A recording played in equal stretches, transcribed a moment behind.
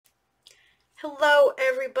Hello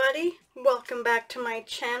everybody, welcome back to my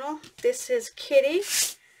channel. This is Kitty,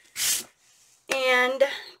 and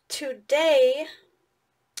today,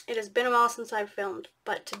 it has been a while since I've filmed,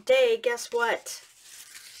 but today, guess what?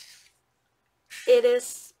 It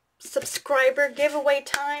is subscriber giveaway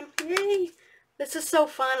time. Yay! This is so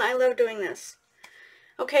fun. I love doing this.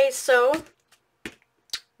 Okay, so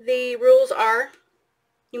the rules are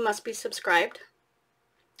you must be subscribed.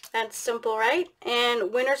 That's simple, right?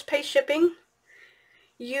 And winners pay shipping.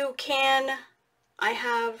 I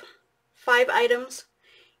have 5 items.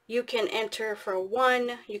 You can enter for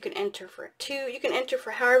 1, you can enter for 2, you can enter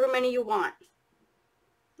for however many you want.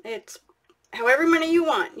 It's however many you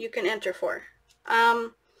want, you can enter for.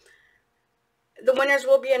 The winners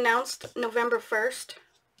will be announced November 1st.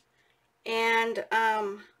 And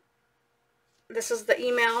this is the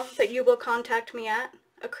email that you will contact me at,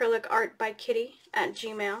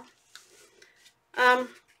 acrylicartbykitty@gmail.com.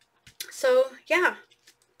 So yeah,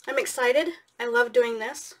 I'm excited. I love doing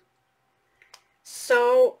this.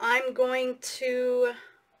 So I'm going to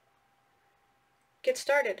get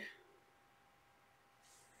started.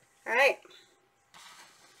 Alright.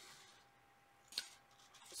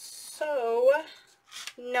 So,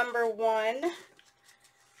 number 1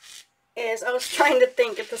 is, I was trying to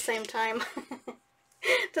think at the same time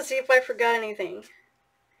to see if I forgot anything.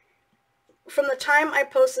 From the time I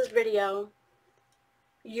post this video,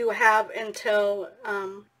 you have until,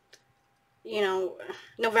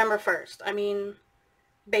 November 1st. I mean,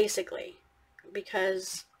 basically,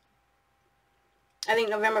 because I think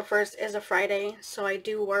November 1st is a Friday, so I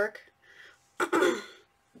do work.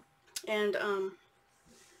 And,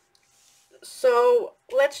 so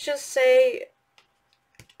let's just say,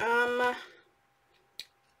 by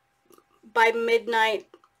midnight,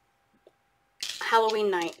 Halloween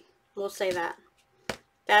night, we'll say that.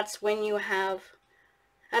 That's when you have,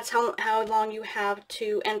 that's how long you have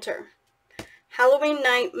to enter. Halloween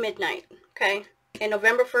night, midnight, okay? And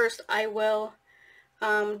November 1st, I will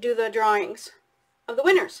do the drawings of the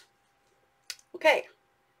winners. Okay.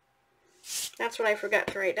 That's what I forgot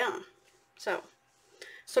to write down. So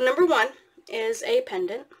number 1 is a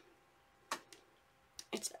pendant.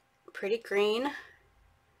 It's pretty green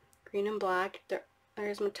and black.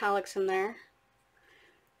 There's metallics in there.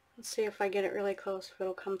 Let's see if I get it really close, if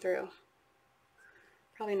it'll come through.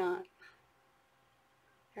 Probably not.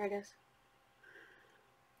 There it is.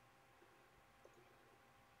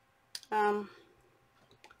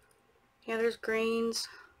 Yeah, there's greens.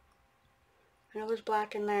 I know there's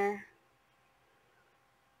black in there.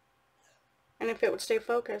 And if it would stay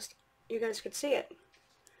focused, you guys could see it.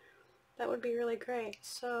 That would be really great.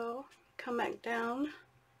 So, come back down.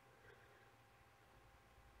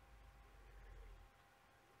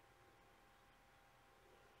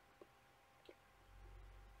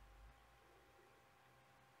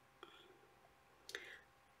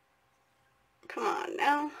 Come on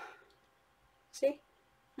now. See?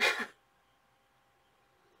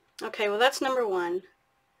 Okay, well that's number 1.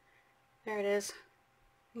 There it is.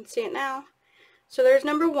 You can see it now. So there's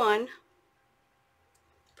number 1.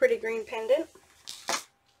 Pretty green pendant.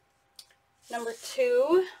 Number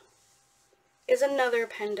 2 is another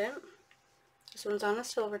pendant. This one's on a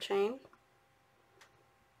silver chain.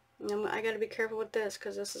 And I gotta be careful with this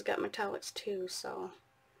because this has got metallics too, so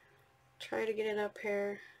try to get it up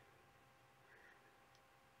here.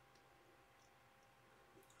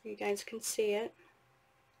 You guys can see it.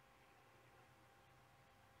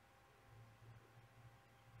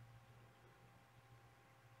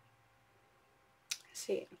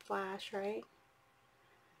 See it flash, right?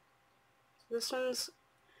 This one's,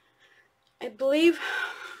 I believe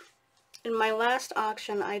in my last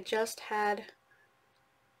auction I just had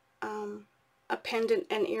a pendant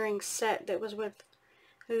and earring set that was with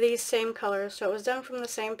these same colors, so it was done from the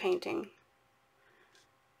same painting.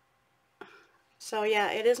 So yeah,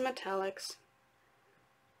 it is metallics.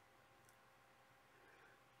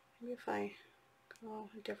 Maybe if I go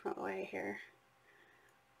a different way here.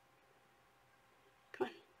 Come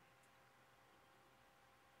on.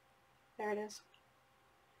 There it is.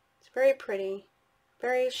 It's very pretty,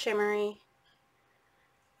 very shimmery.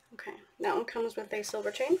 Okay, that one comes with a silver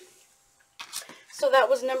chain. So that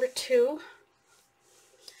was number 2.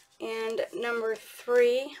 And number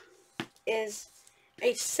 3 is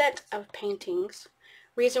a set of paintings.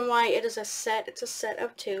 Reason why it is a set, it's a set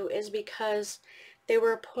of 2, is because they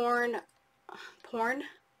were poured,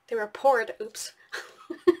 oops.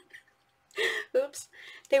 Oops.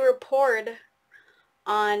 They were poured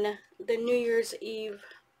on the New Year's Eve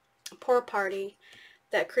pour party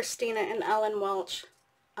that Christina and Alan Welch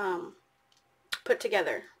put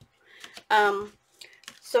together.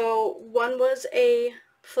 So one was a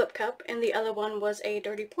flip cup and the other one was a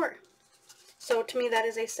dirty pour. So to me that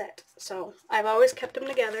is a set. So I've always kept them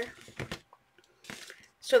together.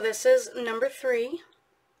 So this is number 3.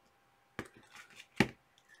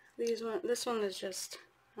 This one is just,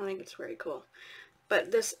 I think it's very cool.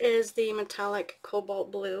 But this is the metallic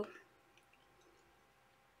cobalt blue.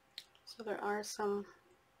 So there are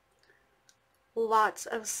lots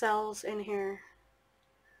of cells in here.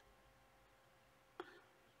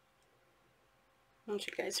 I want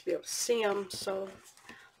you guys to be able to see them, so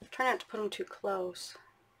try not to put them too close,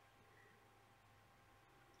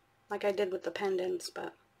 like I did with the pendants,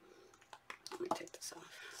 but let me take this off.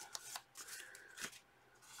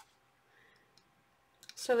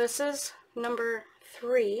 So this is number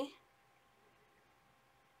 3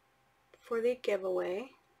 for the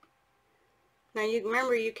giveaway. Now you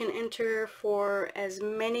remember you can enter for as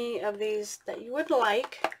many of these that you would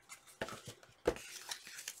like.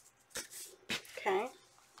 Okay,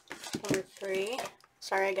 number 3.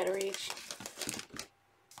 Sorry, I gotta reach.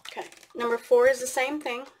 Okay, number 4 is the same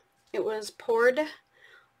thing. It was poured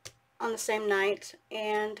on the same night,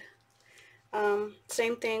 and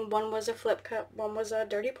same thing. One was a flip cup, one was a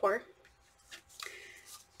dirty pour.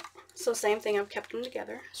 So same thing, I've kept them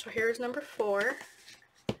together. So here's number 4.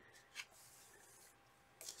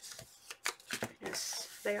 Yes,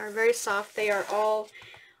 they are very soft. They are all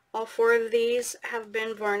 4 of these have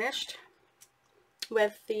been varnished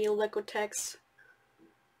with the Liquitex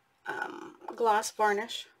gloss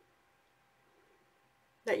varnish.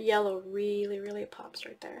 That yellow really pops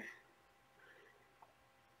right there.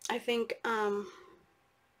 I think,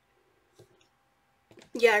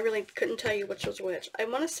 yeah, I really couldn't tell you which was which. I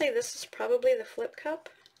want to say this is probably the flip cup.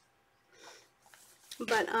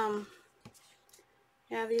 But,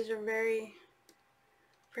 yeah, these are very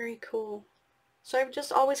cool. So I've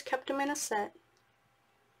just always kept them in a set.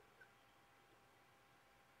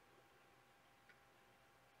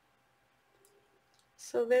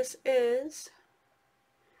 So this is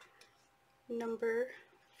number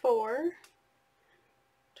 4.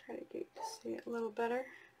 Try to get you to see it a little better.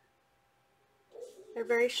 They're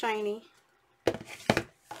very shiny.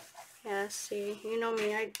 Yeah, see, you know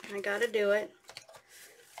me, I gotta do it.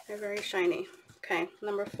 They're very shiny. Okay,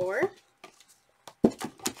 number 4.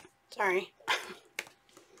 Sorry.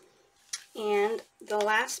 And the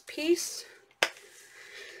last piece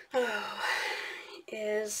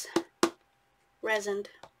is resined.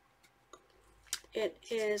 It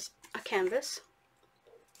is a canvas,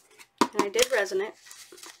 and I did resin it.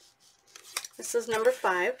 This is number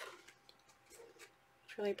 5.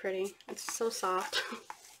 It's really pretty. It's so soft.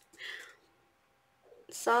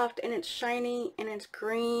 It's soft, and it's shiny, and it's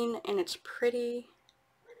green, and it's pretty.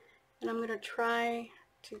 And I'm going to try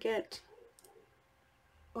to get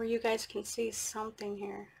where you guys can see something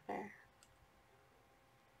here. There.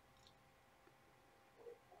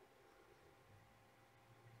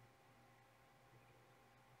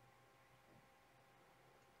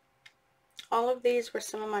 All of these were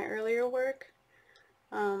some of my earlier work.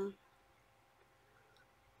 I'm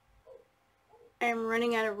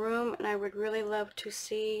running out of room, and I would really love to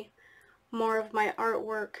see more of my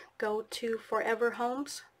artwork go to Forever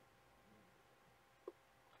Homes.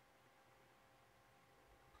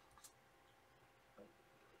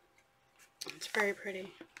 It's very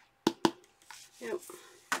pretty. Yep,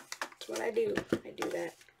 that's what I do. I do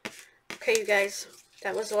that. Okay, you guys,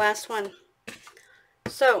 that was the last one.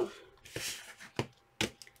 So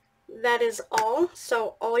that is all.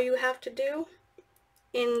 So all you have to do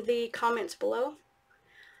in the comments below,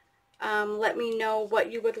 let me know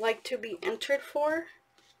what you would like to be entered for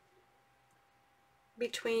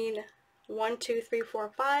between 1, 2, 3,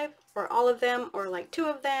 4, 5, or all of them, or like 2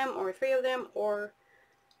 of them, or 3 of them, or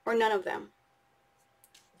none of them.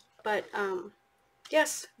 But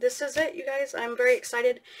yes, this is it, you guys. I'm very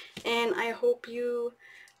excited, and I hope you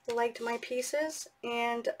liked my pieces.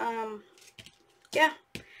 And yeah,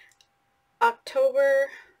 October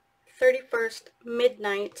 31st,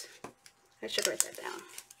 midnight. I should write that down.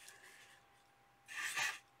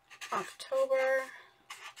 October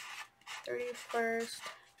 31st,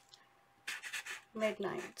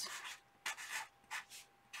 midnight.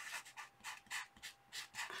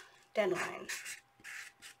 Deadline.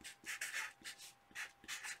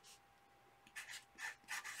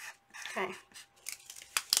 Okay.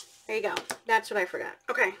 There you go. That's what I forgot.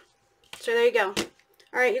 Okay. So there you go.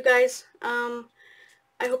 Alright, you guys.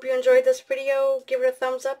 I hope you enjoyed this video. Give it a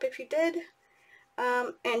thumbs up if you did.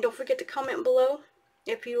 And don't forget to comment below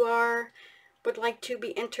if you would like to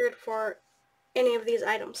be entered for any of these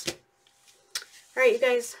items. Alright, you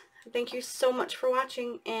guys. Thank you so much for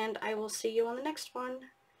watching, and I will see you on the next one.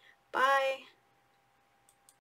 Bye.